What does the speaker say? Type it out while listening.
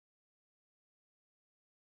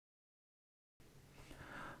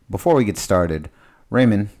before we get started,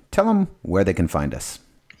 Raymond, tell them where they can find us.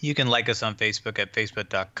 You can like us on Facebook at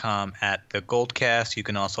facebook.com/thegoldcast. You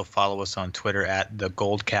can also follow us on Twitter at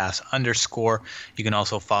 @thegoldcast_. You can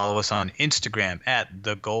also follow us on Instagram at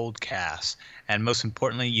 @thegoldcast. And most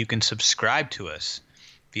importantly, you can subscribe to us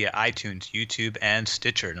via iTunes, YouTube, and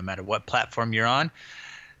Stitcher. No matter what platform you're on,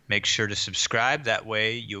 make sure to subscribe. That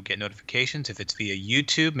way you'll get notifications. If it's via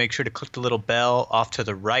YouTube, make sure to click the little bell off to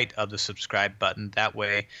the right of the subscribe button. That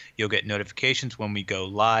way you'll get notifications when we go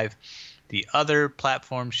live. The other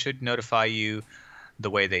platforms should notify you the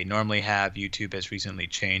way they normally have. YouTube has recently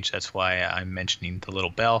changed. That's why I'm mentioning the little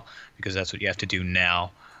bell, because that's what you have to do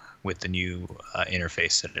now with the new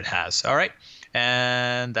interface that it has. All right.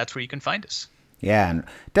 And that's where you can find us. Yeah, and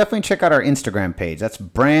definitely check out our Instagram page. That's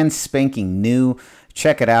brand spanking new.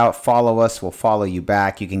 Check it out. Follow us. We'll follow you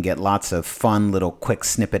back. You can get lots of fun little quick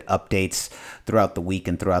snippet updates throughout the week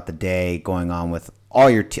and throughout the day going on with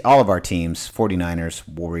all of our teams, 49ers,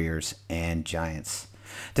 Warriors, and Giants.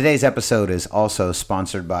 Today's episode is also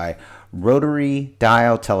sponsored by Rotary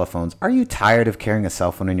Dial Telephones. Are you tired of carrying a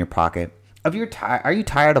cell phone in your pocket? Are you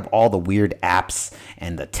tired of all the weird apps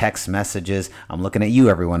and the text messages? I'm looking at you,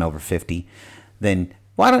 everyone over 50. Then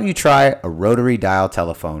why don't you try a rotary dial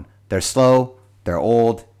telephone? They're slow, they're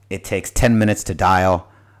old, it takes 10 minutes to dial,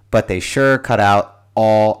 but they sure cut out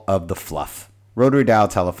all of the fluff. Rotary dial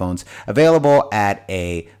telephones, available at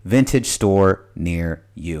a vintage store near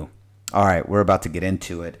you. All right, we're about to get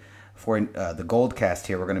into it. For the Goldcast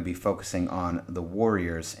here, we're going to be focusing on the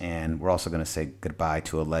Warriors, and we're also going to say goodbye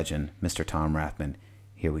to a legend, Mr. Tom Rathman.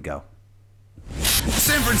 Here we go.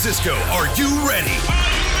 San Francisco, are you ready?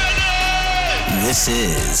 This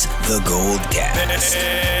is the Goldcast.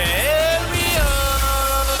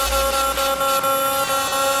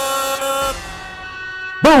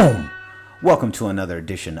 Boom! Welcome to another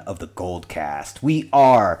edition of the Goldcast. We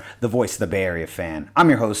are the voice of the Bay Area fan. I'm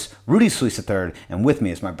your host, Rudy Solis III, and with me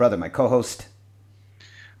is my brother, my co-host,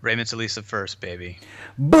 Raymond Solis first, baby.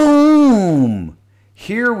 Boom!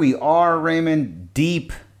 Here we are, Raymond,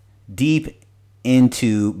 deep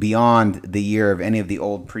into beyond the year of any of the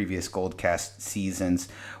old previous Goldcast seasons.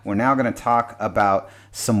 We're now going to talk about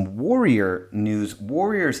some Warrior news.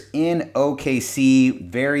 Warriors in OKC,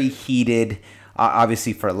 very heated,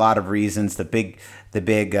 obviously for a lot of reasons. The big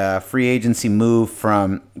free agency move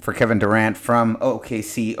for Kevin Durant from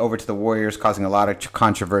OKC over to the Warriors, causing a lot of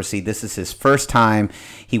controversy. This is his first time.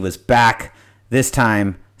 He was back, this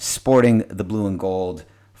time sporting the blue and gold.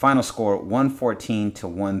 Final score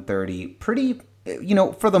 114-130. Pretty,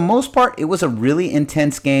 for the most part, it was a really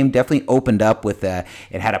intense game. Definitely opened up with it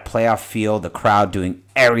had a playoff feel. The crowd doing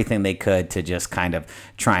everything they could to just kind of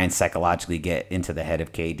try and psychologically get into the head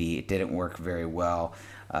of KD. It didn't work very well.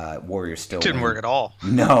 Warriors still didn't work at all.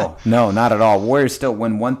 No, not at all. Warriors still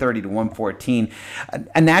win 130-114.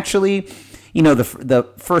 And naturally, the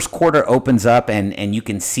first quarter opens up and you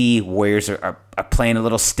can see Warriors are playing a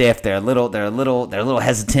little stiff. They're a little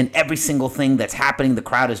hesitant. Every single thing that's happening, the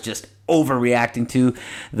crowd is just overreacting to.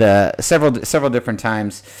 The several different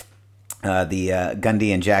times.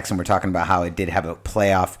 Gundy and Jackson were talking about how it did have a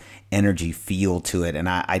playoff energy feel to it, and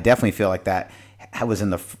I definitely feel like that was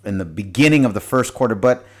in the beginning of the first quarter,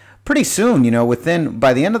 but pretty soon,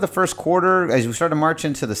 by the end of the first quarter, as we started to march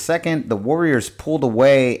into the second, the Warriors pulled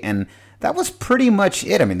away, and that was pretty much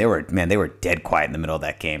it. I mean, they were dead quiet in the middle of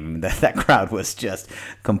that game. I mean, that crowd was just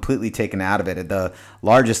completely taken out of it. The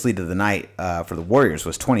largest lead of the night for the Warriors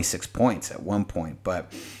was 26 points at one point.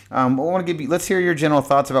 But let's hear your general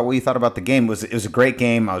thoughts about what you thought about the game. It was a great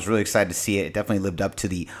game. I was really excited to see it. It definitely lived up to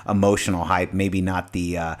the emotional hype, maybe not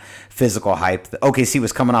the physical hype. The OKC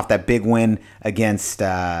was coming off that big win against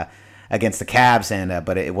the Cavs,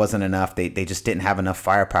 but it wasn't enough. They just didn't have enough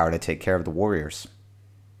firepower to take care of the Warriors.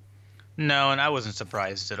 No, and I wasn't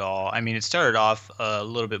surprised at all. I mean, it started off a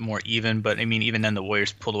little bit more even, but I mean, even then the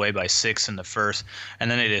Warriors pulled away by 6 in the first,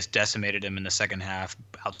 and then they just decimated them in the second half,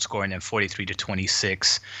 outscoring them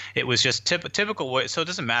 43-26. It was just typical. So it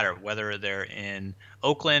doesn't matter whether they're in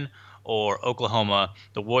Oakland or Oklahoma.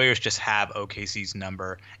 The Warriors just have OKC's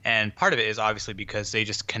number, and part of it is obviously because they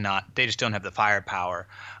just don't have the firepower.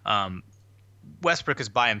 Westbrook is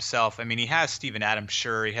by himself. I mean, he has Steven Adams,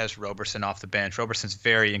 sure. He has Roberson off the bench. Roberson's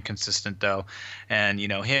very inconsistent, though. And,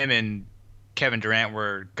 him and Kevin Durant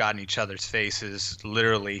got in each other's faces,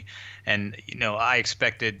 literally. And, I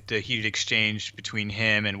expected the heated exchange between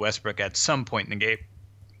him and Westbrook at some point in the game.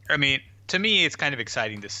 I mean, to me, it's kind of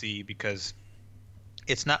exciting to see because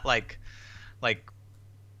it's not like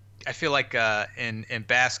I feel like in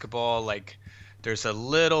basketball, like there's a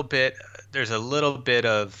little bit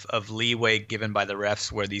of leeway given by the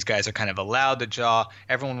refs where these guys are kind of allowed to jaw.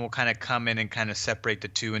 Everyone will kind of come in and kind of separate the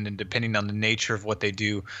two, and then depending on the nature of what they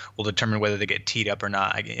do will determine whether they get teed up or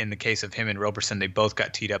not. In the case of him and Roberson, they both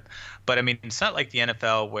got teed up. But I mean, it's not like the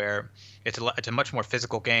NFL where it's a much more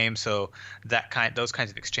physical game, so those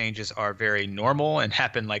kinds of exchanges are very normal and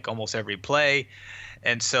happen like almost every play.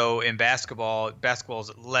 And so in basketball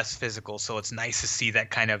is less physical, so it's nice to see that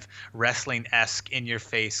kind of wrestling-esque,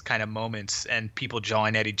 in-your-face kind of moments and people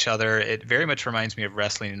jawing at each other. It very much reminds me of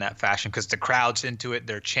wrestling in that fashion because the crowd's into it.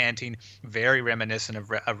 They're chanting, very reminiscent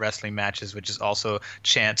of wrestling matches, which is also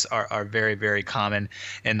chants are very, very common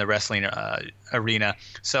in the wrestling arena.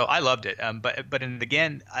 So I loved it.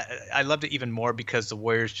 Again, I loved it even more because the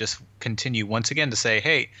Warriors just continue once again to say,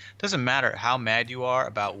 hey, it doesn't matter how mad you are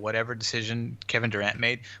about whatever decision Kevin Durant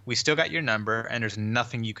made, we still got your number, and there's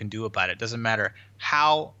nothing you can do about it. Doesn't matter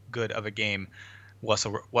how good of a game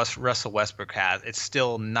Russell Westbrook has, it's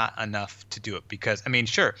still not enough to do it because, I mean,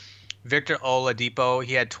 sure, Victor Oladipo,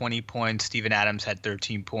 he had 20 points. Steven Adams had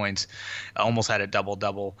 13 points, almost had a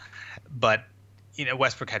double-double. But,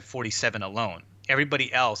 Westbrook had 47 alone.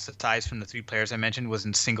 Everybody else, aside from the three players I mentioned, was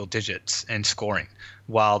in single digits in scoring,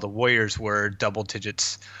 while the Warriors were double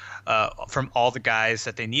digits from all the guys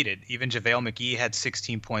that they needed. Even JaVale McGee had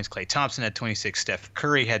 16 points. Klay Thompson had 26. Steph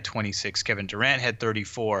Curry had 26. Kevin Durant had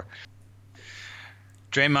 34.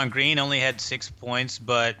 Draymond Green only had 6 points,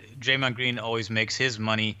 but Draymond Green always makes his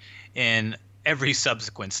money in every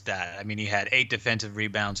subsequent stat. I mean, he had 8 defensive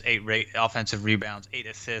rebounds, 8 offensive rebounds, 8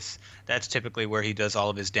 assists. That's typically where he does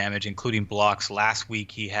all of his damage, including blocks. Last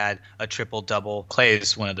week, he had a triple-double. Klay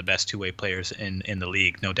is one of the best two-way players in the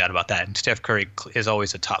league, no doubt about that. And Steph Curry is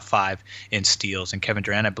always a top 5 in steals. And Kevin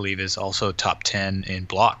Durant, I believe, is also top 10 in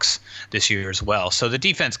blocks this year as well. So the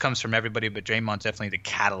defense comes from everybody, but Draymond's definitely the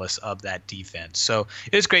catalyst of that defense. So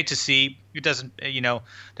it's great to see. It doesn't,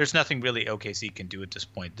 there's nothing really OKC can do at this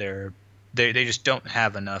point. They just don't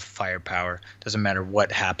have enough firepower. Doesn't matter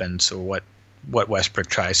what happens or what Westbrook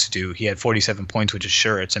tries to do. He had 47 points, which is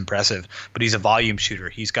sure it's impressive, but he's a volume shooter.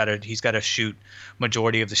 He's got to shoot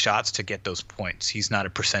majority of the shots to get those points. He's not a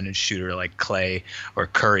percentage shooter like Klay or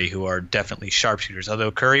Curry, who are definitely sharpshooters.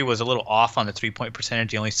 Although Curry was a little off on the 3-point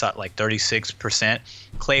percentage, he only shot like 36%.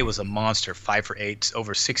 Klay was a monster, 5 for 8,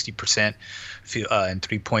 over 60% in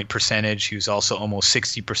 3-point percentage. He was also almost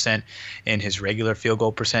 60% in his regular field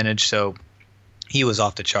goal percentage. So he was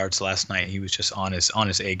off the charts last night. He was just on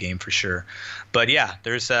his A game for sure. But yeah,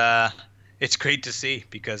 it's great to see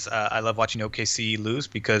because I love watching OKC lose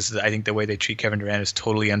because I think the way they treat Kevin Durant is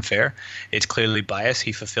totally unfair. It's clearly biased.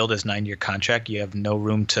 He fulfilled his 9-year contract. You have no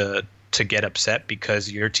room to get upset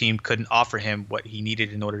because your team couldn't offer him what he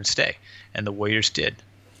needed in order to stay, and the Warriors did.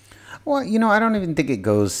 Well, I don't even think it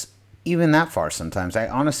goes even that far sometimes. I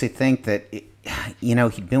honestly think that,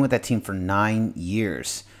 he'd been with that team for 9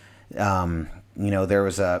 years.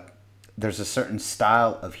 There's a certain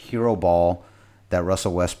style of hero ball that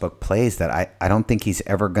Russell Westbrook plays that I don't think he's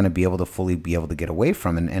ever going to be able to fully be able to get away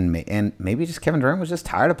from. And maybe just Kevin Durant was just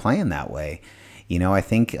tired of playing that way. I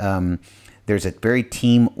think there's a very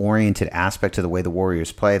team-oriented aspect to the way the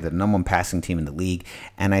Warriors play, the number one passing team in the league.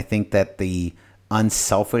 And I think that the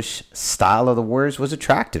unselfish style of the Warriors was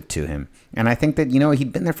attractive to him. And I think that,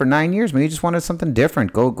 he'd been there for 9 years. Maybe he just wanted something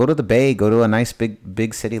different. Go to the Bay, go to a nice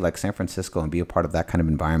big city like San Francisco and be a part of that kind of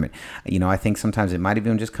environment. I think sometimes it might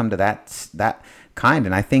even just come to that kind.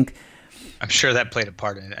 And I think I'm sure that played a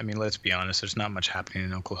part in it. I mean, let's be honest. There's not much happening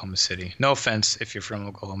in Oklahoma City. No offense if you're from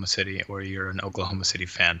Oklahoma City or you're an Oklahoma City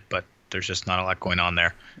fan, but there's just not a lot going on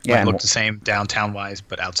there. Might look the same downtown-wise,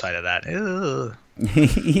 but outside of that, ugh.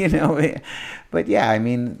 But yeah, I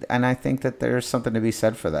mean, and I think that there's something to be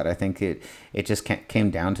said for that. I think it just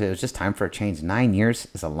came down to, it was just time for a change. 9 years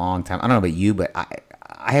is a long time. I don't know about you, but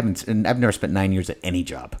I've never spent 9 years at any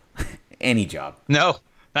job. Any job. No,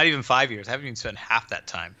 not even 5 years. I haven't even spent half that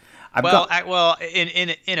time.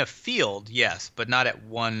 In a field, yes, but not at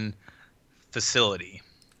one facility.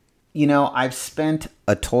 I've spent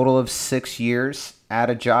a total of 6 years at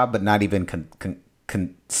a job, but not even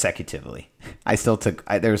consecutively. I still took.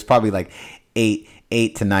 There was probably like 8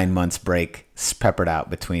 to 9 months break peppered out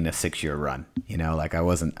between a 6-year run.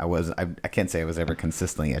 I can't say I was ever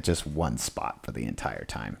consistently at just one spot for the entire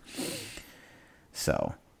time.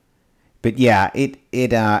 So, but yeah,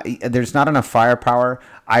 there's not enough firepower.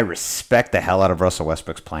 I respect the hell out of Russell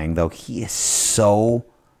Westbrook's playing, though. He is so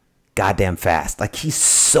goddamn fast. Like, he's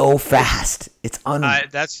so fast. It's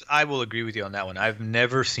I will agree with you on that one. I've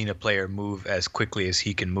never seen a player move as quickly as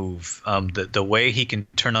he can move. The way he can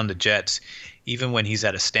turn on the jets, even when he's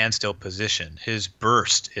at a standstill position, his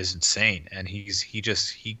burst is insane. And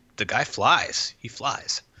the guy flies. He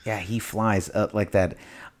flies. Yeah, he flies up like that.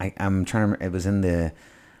 I'm trying to remember. It was in the,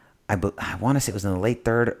 I want to say it was in the late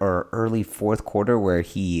third or early fourth quarter where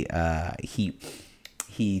he was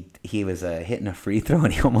hitting a free throw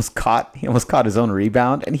and he almost caught his own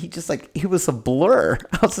rebound, and he was a blur.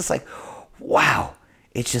 I was just like, wow.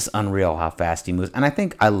 It's just unreal how fast he moves. And I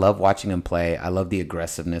think I love watching him play. I love the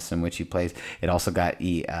aggressiveness in which he plays. It also got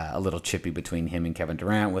a little chippy between him and Kevin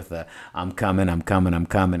Durant with the I'm coming, and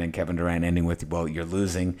Kevin Durant ending with, well, you're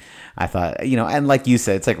losing. I thought, and like you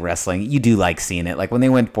said, it's like wrestling. You do like seeing it. Like when they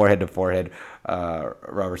went forehead to forehead,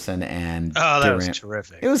 Robertson and that Durant. was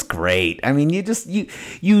terrific. It was great. I mean,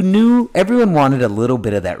 you knew everyone wanted a little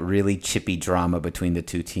bit of that really chippy drama between the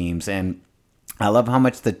two teams. And I love how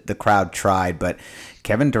much the crowd tried, but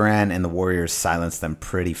Kevin Durant and the Warriors silenced them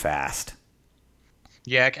pretty fast.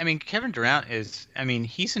 Yeah, I mean, Kevin Durant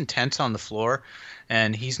he's intense on the floor,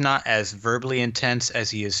 and he's not as verbally intense as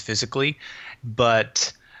he is physically,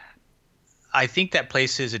 but I think that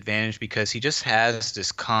plays to his advantage because he just has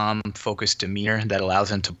this calm, focused demeanor that allows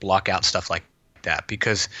him to block out stuff like that,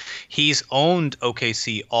 because he's owned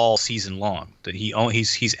OKC all season long. That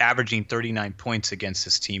he's averaging 39 points against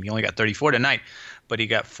this team. He only got 34 tonight, but he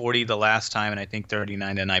got 40 the last time, and I think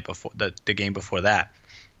 39 the night before, the game before that.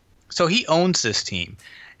 So he owns this team,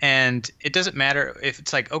 and it doesn't matter if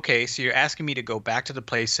it's like, okay, so you're asking me to go back to the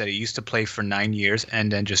place that I used to play for 9 years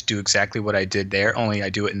and then just do exactly what I did there, only I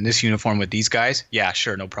do it in this uniform with these guys. Yeah,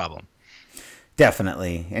 sure, no problem.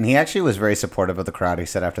 Definitely, and he actually was very supportive of the crowd. He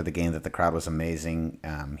said after the game that the crowd was amazing.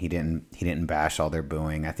 He didn't bash all their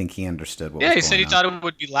booing. I think he understood what. Yeah, was he said he going thought on. it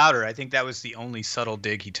would be louder. I think that was the only subtle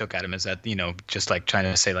dig he took at him, is that just like trying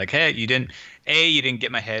to say like, hey, you didn't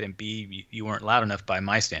get my head, and B, you weren't loud enough by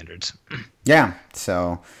my standards. Yeah.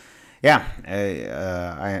 So, yeah, I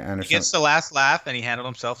understand. He gets the last laugh, and he handled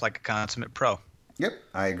himself like a consummate pro. Yep,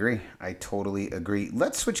 I agree. I totally agree.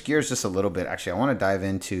 Let's switch gears just a little bit. Actually, I want to dive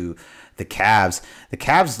into the Cavs. The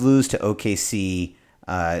Cavs lose to OKC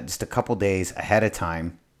just a couple days ahead of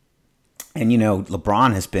time. And,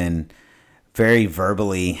 LeBron has been very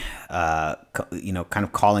verbally, kind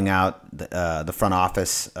of calling out the front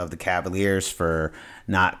office of the Cavaliers for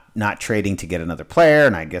not trading to get another player.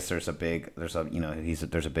 And I guess there's a big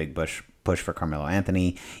push for Carmelo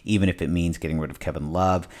Anthony, even if it means getting rid of Kevin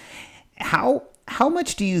Love. How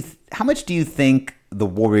much do you think the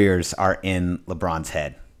Warriors are in LeBron's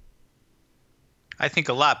head? I think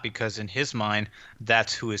a lot, because in his mind,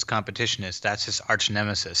 that's who his competition is. That's his arch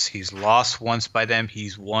nemesis. He's lost once by them.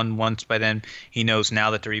 He's won once by them. He knows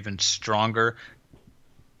now that they're even stronger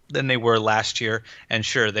than they were last year. And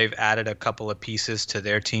sure, they've added a couple of pieces to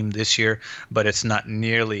their team this year, but it's not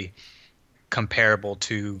nearly comparable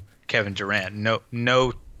to Kevin Durant.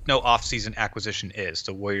 No offseason acquisition is.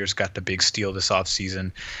 The Warriors got the big steal this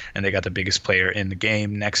offseason, and they got the biggest player in the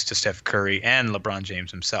game next to Steph Curry and LeBron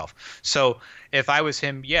James himself. So if I was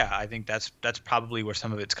him, yeah, I think that's probably where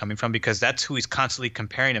some of it's coming from, because that's who he's constantly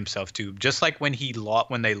comparing himself to. Just like when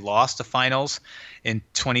they lost the finals in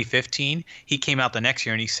 2015, he came out the next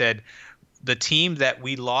year and he said, the team that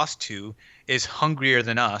we lost to is hungrier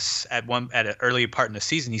than us at an early part in the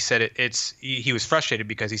season. He said he was frustrated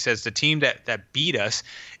because he says the team that beat us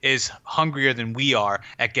is hungrier than we are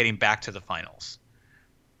at getting back to the finals.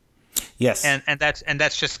 Yes. And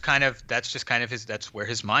that's just kind of that's where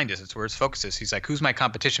his mind is. It's where his focus is. He's like, who's my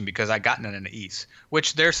competition? Because I got none in the East,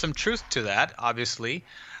 which there's some truth to that, obviously.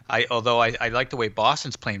 Although I like the way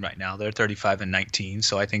Boston's playing right now. They're 35-19,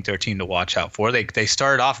 so I think they're a team to watch out for. They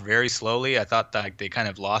started off very slowly. I thought that they kind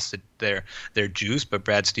of lost their juice, but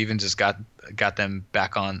Brad Stevens has got them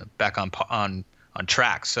back on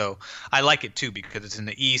track. So I like it too, because it's in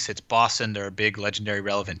the East. It's Boston. They're a big, legendary,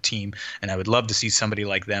 relevant team, and I would love to see somebody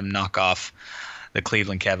like them knock off the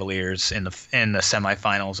Cleveland Cavaliers in the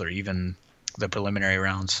semifinals or even the preliminary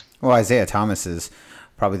rounds. Well, Isaiah Thomas is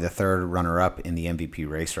probably the third runner-up in the MVP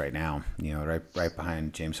race right now. Right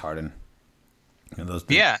behind James Harden.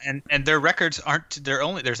 Yeah, and their records aren't.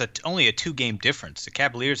 There's only a 2-game difference. The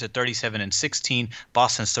Cavaliers are 37-16.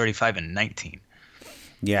 Boston's 35-19.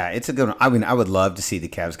 Yeah, it's a good one. I mean, I would love to see the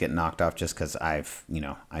Cavs get knocked off, just because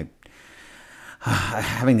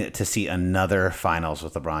having to see another finals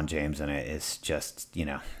with LeBron James in it is just,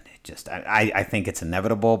 I think it's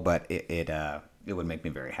inevitable, but it would make me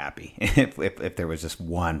very happy if there was just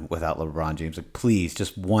one without LeBron James. Like, please,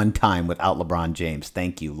 just one time without LeBron James.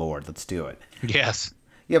 Thank you, Lord. Let's do it. Yes.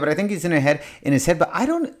 Yeah, but I think he's in his head. But I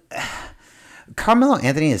don't. Carmelo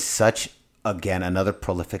Anthony is such, again, another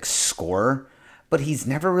prolific scorer, but he's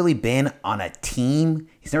never really been on a team.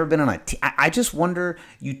 He's never been on a team. I just wonder,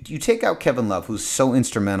 you take out Kevin Love, who's so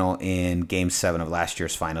instrumental in Game 7 of last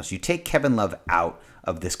year's finals. You take Kevin Love out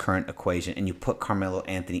of this current equation and you put Carmelo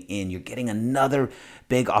Anthony in. You're getting another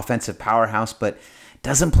big offensive powerhouse, but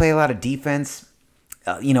doesn't play a lot of defense.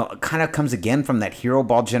 Kind of comes again from that hero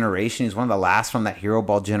ball generation. He's one of the last from that hero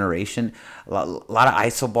ball generation. A lot of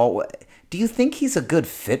iso ball. Do you think he's a good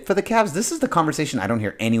fit for the Cavs? This is the conversation I don't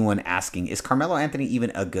hear anyone asking. Is Carmelo Anthony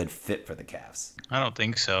even a good fit for the Cavs? I don't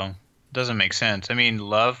think so. Doesn't make sense. I mean,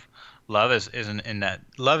 Love isn't in that.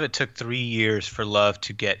 Love, it took 3 years for Love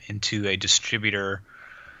to get into a distributor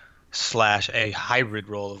 / a hybrid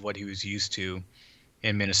role of what he was used to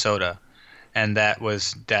in Minnesota. And that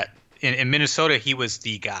was that in Minnesota, he was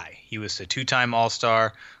the guy. He was a 2-time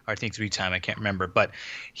All-Star, or I think 3-time, I can't remember. But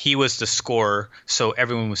he was the scorer, so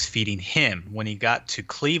everyone was feeding him. When he got to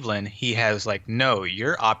Cleveland, he has like, no,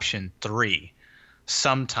 you're option 3,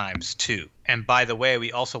 sometimes 2. And by the way,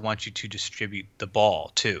 we also want you to distribute the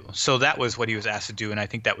ball too. So that was what he was asked to do, and I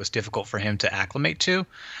think that was difficult for him to acclimate to.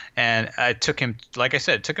 And it took him, like I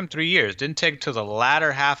said, it took him 3 years. Didn't take till the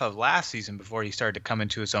latter half of last season before he started to come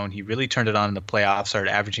into his own. He really turned it on in the playoffs,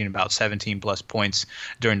 started averaging about 17 plus points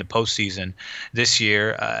during the postseason. This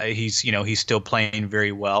year, he's still playing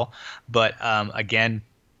very well, but again,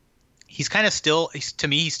 he's kind of to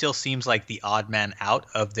me, he still seems like the odd man out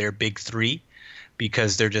of their big three.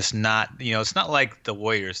 Because they're just not, it's not like the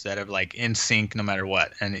Warriors that are like in sync no matter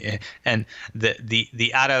what, and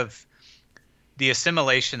the out of the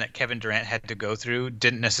assimilation that Kevin Durant had to go through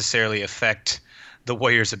didn't necessarily affect the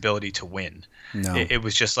Warriors' ability to win. No. It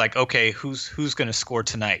was just like, okay, who's going to score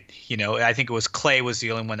tonight? I think it was Clay was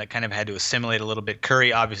the only one that kind of had to assimilate a little bit.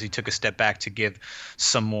 Curry obviously took a step back to give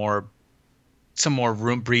some more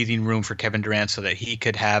breathing room for Kevin Durant so that he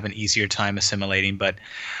could have an easier time assimilating. But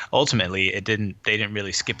ultimately, they didn't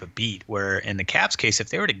really skip a beat. Where in the Cavs case, if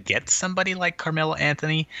they were to get somebody like Carmelo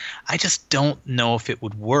Anthony, I just don't know if it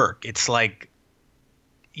would work. It's like,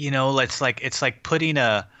 it's like putting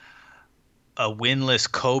a winless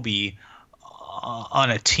Kobe on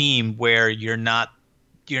a team where you're not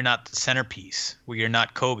the centerpiece, where you're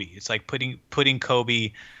not Kobe. It's like putting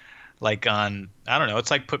Kobe like on, I don't know, it's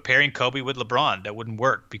like pairing Kobe with LeBron. That wouldn't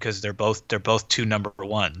work because they're both 2 number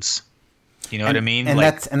ones. You know what I mean? And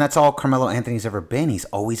that's all Carmelo Anthony's ever been. He's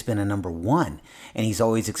always been a number 1, and he's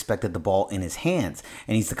always expected the ball in his hands.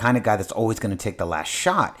 And he's the kind of guy that's always going to take the last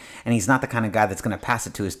shot. And he's not the kind of guy that's going to pass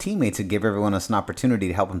it to his teammates and give everyone else an opportunity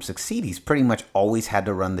to help him succeed. He's pretty much always had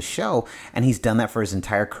to run the show, and he's done that for his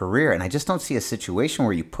entire career. And I just don't see a situation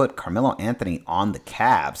where you put Carmelo Anthony on the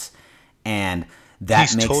Cavs and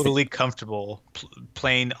he's totally comfortable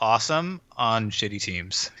playing awesome on shitty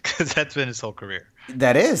teams because that's been his whole career.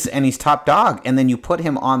 That is, and he's top dog. And then you put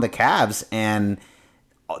him on the Cavs, and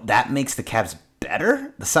that makes the Cavs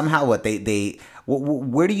better somehow.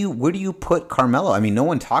 Where do you put Carmelo? I mean, no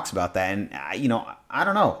one talks about that, and I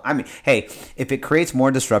don't know. I mean, hey, if it creates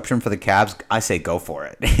more disruption for the Cavs, I say go for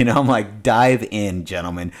it. I'm like, dive in,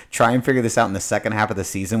 gentlemen. Try and figure this out in the second half of the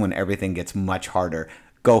season when everything gets much harder.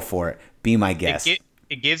 Go for it. Be my guest.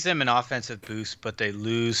 It gives them an offensive boost, but they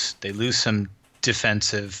lose some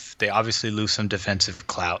defensive. They obviously lose some defensive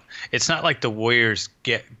clout. It's not like the Warriors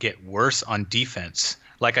get worse on defense.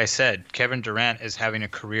 Like I said, Kevin Durant is having a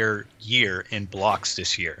career year in blocks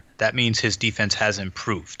this year. That means his defense has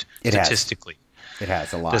improved statistically. It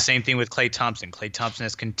has a lot. The same thing with Klay Thompson. Klay Thompson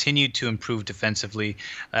has continued to improve defensively.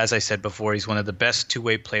 As I said before, he's one of the best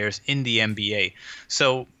two-way players in the NBA.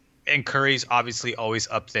 So. And Curry's obviously always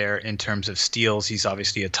up there in terms of steals. He's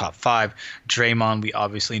obviously a top 5. Draymond, we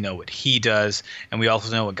obviously know what he does. And we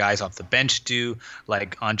also know what guys off the bench do,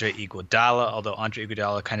 like Andre Iguodala, although Andre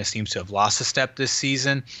Iguodala kind of seems to have lost a step this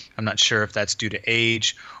season. I'm not sure if that's due to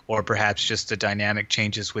age or perhaps just the dynamic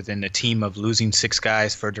changes within the team of losing 6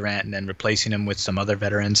 guys for Durant and then replacing him with some other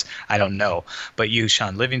veterans. I don't know. But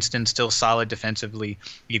Sean Livingston's still solid defensively.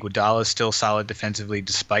 Iguodala's still solid defensively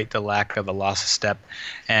despite the lack of a loss of step.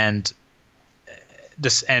 And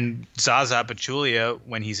Zaza Pachulia,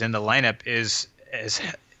 when he's in the lineup, is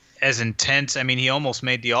as intense. I mean, he almost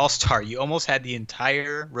made the All-Star. You almost had the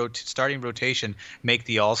entire starting rotation make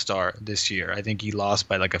the All-Star this year. I think he lost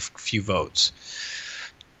by like a few votes.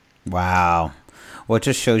 Wow. Well, it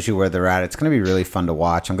just shows you where they're at. It's going to be really fun to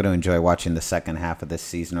watch. I'm going to enjoy watching the second half of this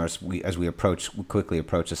season, or as we quickly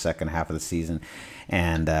approach the second half of the season,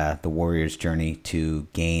 and the Warriors' journey to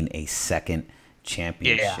gain a second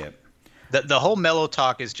championship. The whole Melo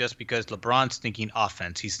talk is just because LeBron's thinking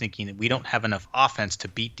offense. He's thinking we don't have enough offense to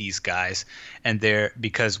beat these guys, and they're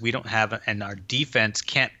because we don't have and our defense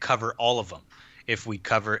can't cover all of them. If we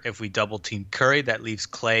double team Curry, that leaves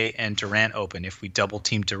Clay and Durant open. If we double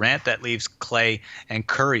team Durant, that leaves Clay and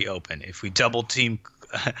Curry open. If we double team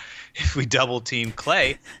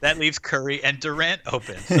Clay, that leaves Curry and Durant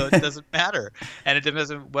open. So it doesn't matter, and it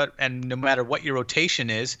doesn't and no matter what your rotation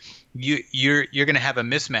is, you're going to have a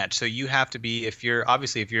mismatch. So you have to be if you're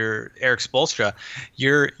Eric Spoelstra,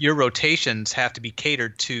 your rotations have to be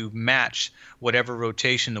catered to match whatever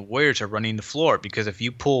rotation the Warriors are running the floor. Because if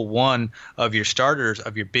you pull one of your starters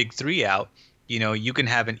of your big three out, you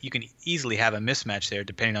can easily have a mismatch there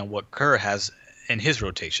depending on what Kerr has in his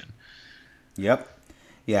rotation. Yep.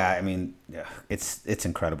 Yeah, I mean, it's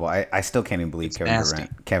incredible. I still can't even believe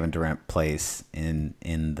Kevin Durant plays in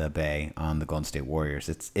the Bay on the Golden State Warriors.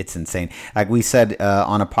 It's insane. Like we said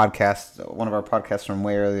on a podcast, one of our podcasts from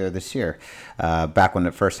way earlier this year, back when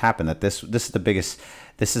it first happened, that this is the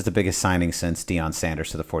biggest signing since Deion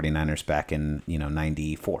Sanders to the 49ers back in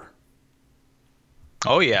 94.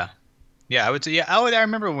 Oh yeah. Yeah, I would say. Yeah, I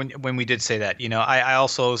remember when we did say that. I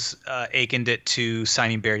also akened it to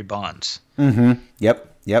signing Barry Bonds. Mm-hmm. Yep.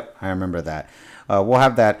 I remember that. We'll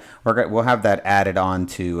have that. We'll have that added on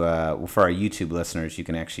to for our YouTube listeners.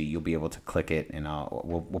 You'll be able to click it, and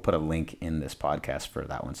we'll put a link in this podcast for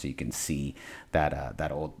that one, so you can see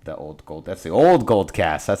that old gold. That's the old gold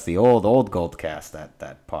cast. That's the old gold cast.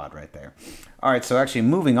 That pod right there. All right. So actually,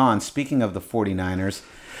 moving on. Speaking of the 49ers.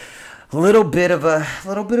 A little bit of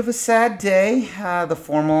a sad day. The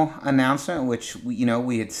formal announcement, which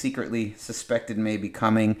we had secretly suspected may be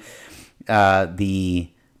coming. The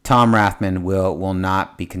Tom Rathman will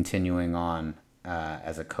not be continuing on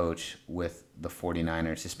as a coach with the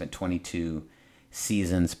 49ers. He spent 22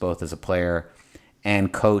 seasons both as a player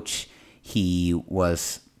and coach. He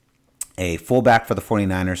was a fullback for the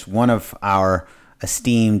 49ers. One of our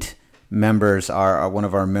esteemed members are one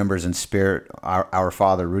of our members in spirit, our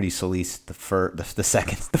father Rudy Solis the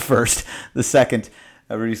second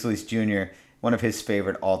Rudy Solis Jr., one of his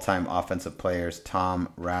favorite all-time offensive players, Tom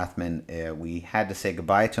Rathman. We had to say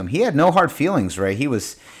goodbye to him. He had no hard feelings, Ray.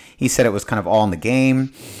 He said it was kind of all in the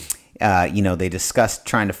game. They discussed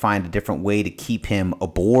trying to find a different way to keep him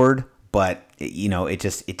aboard, but it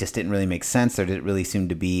just didn't really make sense. There didn't really seem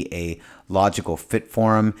to be a logical fit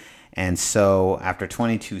for him. And so after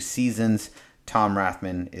 22 seasons, Tom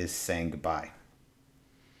Rathman is saying goodbye.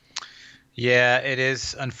 Yeah, it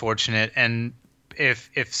is unfortunate. And if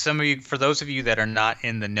some of you, for those of you that are not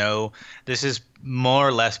in the know, this is more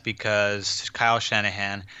or less because Kyle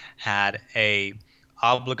Shanahan had a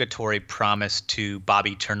obligatory promise to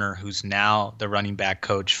Bobby Turner, who's now the running back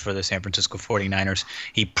coach for the San Francisco 49ers.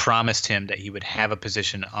 He promised him that he would have a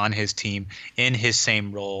position on his team in his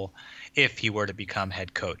same role if he were to become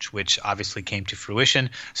head coach, which obviously came to fruition.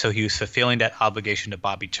 So he was fulfilling that obligation to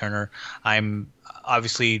Bobby Turner. I'm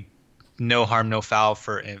obviously no harm, no foul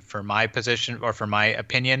for my position or for my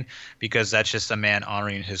opinion, because that's just a man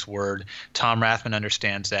honoring his word. Tom Rathman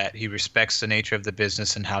understands that. He respects the nature of the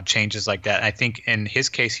business and how changes like that. I think in his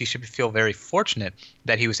case, he should feel very fortunate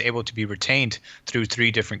that he was able to be retained through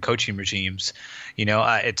 3 different coaching regimes.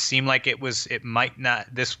 It seemed like this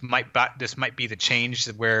might be the change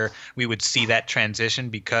where we would see that transition,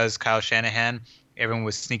 because Kyle Shanahan, everyone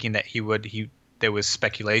was thinking that there was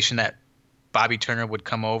speculation that Bobby Turner would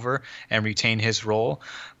come over and retain his role,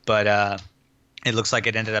 but it looks like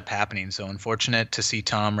it ended up happening. So unfortunate to see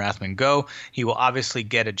Tom Rathman go. He will obviously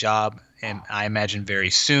get a job, and I imagine very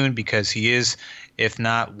soon, because he is, if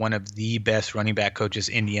not one of the best running back coaches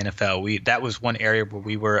in the NFL. That was one area where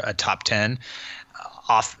we were a top 10.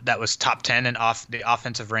 That was top 10 and off the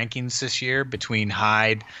offensive rankings this year between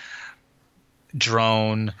Hyde,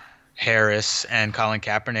 Drone, Harris, and Colin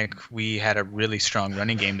Kaepernick. We had a really strong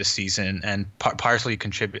running game this season, and partially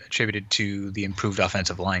attributed to the improved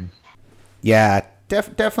offensive line. Yeah,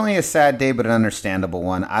 definitely a sad day, but an understandable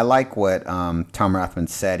one. I like what Tom Rathman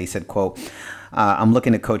said. He said, quote, I'm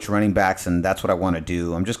looking to coach running backs, and that's what I want to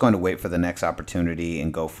do. I'm just going to wait for the next opportunity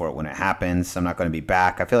and go for it when it happens. I'm not going to be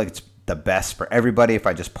back. I feel like it's the best for everybody if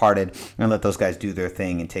I just parted and let those guys do their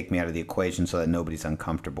thing and take me out of the equation so that nobody's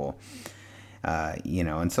uncomfortable.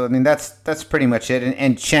 And so, I mean, that's pretty much it.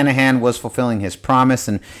 And Shanahan was fulfilling his promise.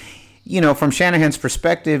 And, from Shanahan's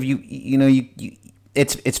perspective,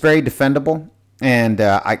 it's very defendable. And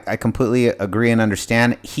I completely agree and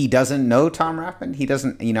understand. He doesn't know Tom Rathman. He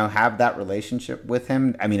doesn't, have that relationship with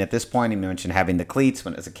him. I mean, at this point, he mentioned having the cleats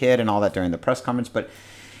when as a kid and all that during the press conference. But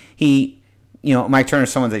he Mike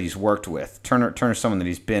Turner's someone that he's worked with. Turner's someone that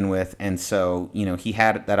he's been with, and so he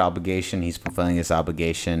had that obligation. He's fulfilling his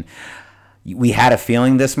obligation. We had a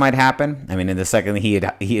feeling this might happen. I mean, in the second he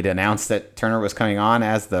had announced that Turner was coming on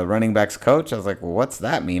as the running backs coach, I was like, well, what's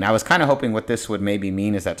that mean? I was kind of hoping what this would maybe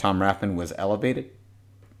mean is that Tom Rathman was elevated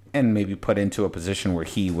and maybe put into a position where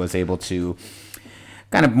he was able to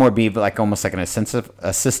kind of more be like almost like an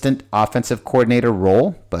assistant offensive coordinator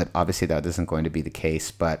role. But obviously that isn't going to be the case.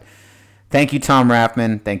 But thank you, Tom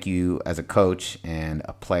Rathman. Thank you as a coach and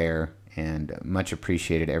a player. And much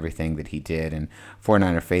appreciated everything that he did. And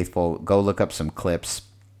 49er Faithful, go look up some clips.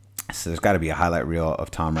 So there's got to be a highlight reel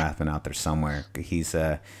of Tom Rathman out there somewhere. He's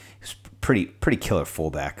pretty killer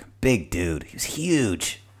fullback. Big dude. He's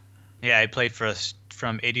huge. Yeah, he played for us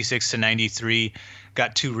from 86 to 93.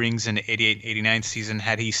 Got 2 rings in the 88-89 season.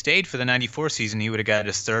 Had he stayed for the 94 season, he would have got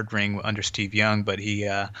his 3rd ring under Steve Young. But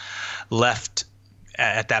he left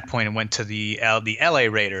at that point and went to the LA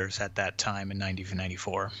Raiders at that time in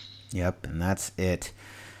 94. Yep, and that's it.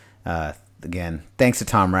 Again, thanks to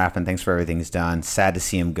Tom Rathman. Thanks for everything he's done. Sad to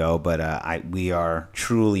see him go, but we are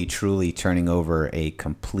truly, truly turning over a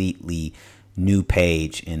completely new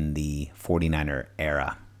page in the 49er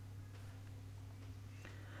era.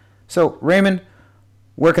 So, Raymond,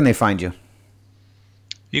 where can they find you?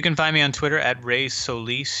 You can find me on Twitter at Ray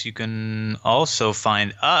Solis. You can also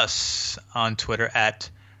find us on Twitter at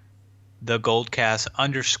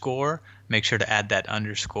 @TheGoldcast_. Make sure to add that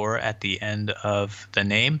underscore at the end of the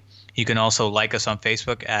name. You can also like us on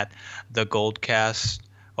Facebook at The Goldcast,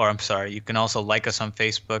 you can also like us on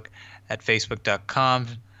Facebook at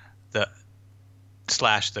facebook.com/The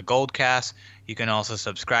Goldcast. You can also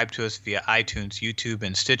subscribe to us via iTunes, YouTube,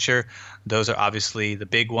 and Stitcher. Those are obviously the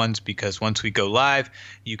big ones because once we go live,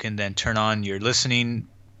 you can then turn on your listening,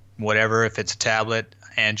 whatever, if it's a tablet,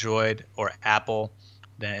 Android, or Apple.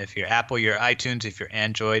 Then if you're Apple, you're iTunes. If you're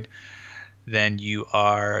Android, then you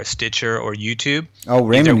are Stitcher or YouTube. Oh,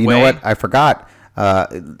 Raymond, you know what? I forgot.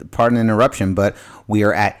 Pardon the interruption, but we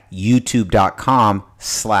are at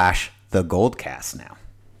youtube.com/thegoldcast now.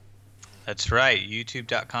 That's right.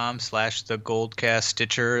 youtube.com/thegoldcast,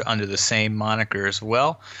 Stitcher under the same moniker as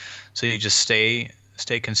well. So you just stay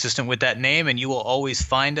consistent with that name, and you will always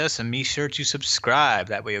find us. And be sure to subscribe.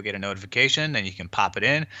 That way you'll get a notification, and you can pop it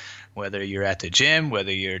in, whether you're at the gym,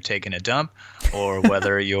 whether you're taking a dump, or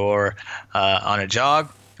whether you're on a jog,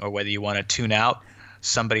 or whether you want to tune out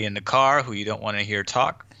somebody in the car who you don't want to hear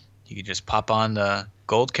talk. You can just pop on the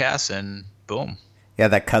Goldcast, and boom. Yeah,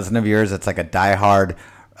 that cousin of yours that's like a diehard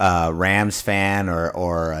Rams fan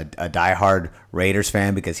or a diehard Raiders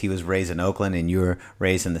fan because he was raised in Oakland and you were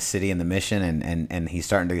raised in the city and the Mission, and he's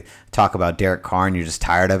starting to talk about Derek Carr and you're just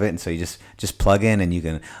tired of it, and so you just plug in and you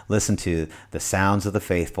can listen to the sounds of the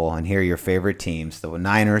faithful and hear your favorite teams, the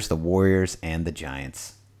Niners, the Warriors, and the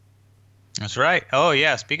Giants. That's right. Oh,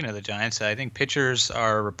 yeah. Speaking of the Giants, I think pitchers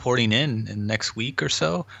are reporting in next week or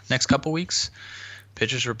so, next couple weeks.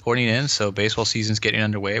 Pitchers reporting in, so baseball season's getting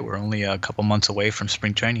underway. We're only a couple months away from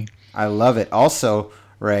spring training. I love it. Also,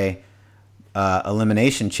 Ray,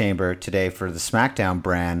 Elimination Chamber today for the SmackDown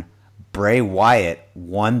brand. Bray Wyatt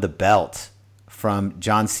won the belt from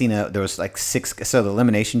John Cena. There was like 6. So the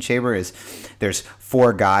Elimination Chamber is there's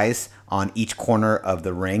 4 guys on each corner of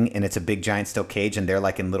the ring, and it's a big giant steel cage, and they're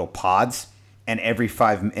like in little pods. And every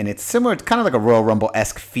 5, and it's similar, it's kind of like a Royal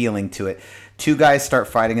Rumble-esque feeling to it. 2 guys start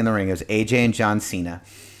fighting in the ring. It was AJ and John Cena.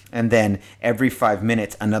 And then every 5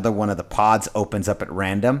 minutes, another one of the pods opens up at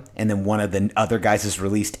random, and then one of the other guys is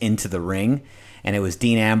released into the ring. And it was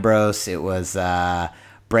Dean Ambrose. It was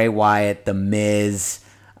Bray Wyatt, The Miz.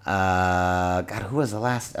 God, who was the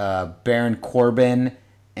last? Baron Corbin.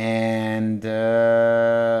 And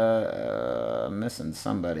missing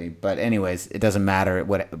somebody. But anyways, it doesn't matter.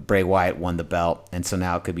 Bray Wyatt won the belt. And so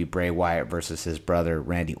now it could be Bray Wyatt versus his brother,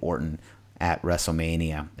 Randy Orton, at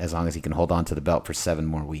WrestleMania, as long as he can hold on to the belt for 7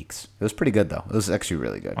 more weeks. It was pretty good, though. It was actually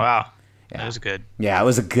really good. Wow. Yeah. That was good. Yeah, it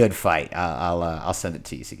was a good fight. I'll send it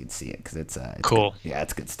to you so you can see it because it's cool. Good. Yeah,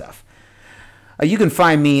 it's good stuff. You can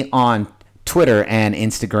find me on Twitter and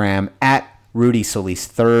Instagram at Rudy Solis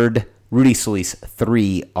 3rd. Rudy Solis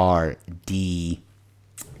 3RD.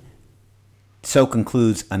 So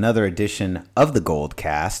concludes another edition of the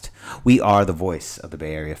Goldcast. We are the voice of the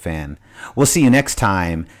Bay Area fan. We'll see you next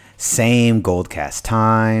time. Same Goldcast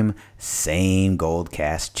time, same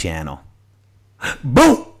Goldcast channel.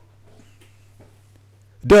 Boom!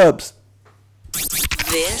 Dubs.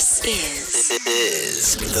 This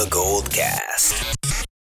is the Goldcast.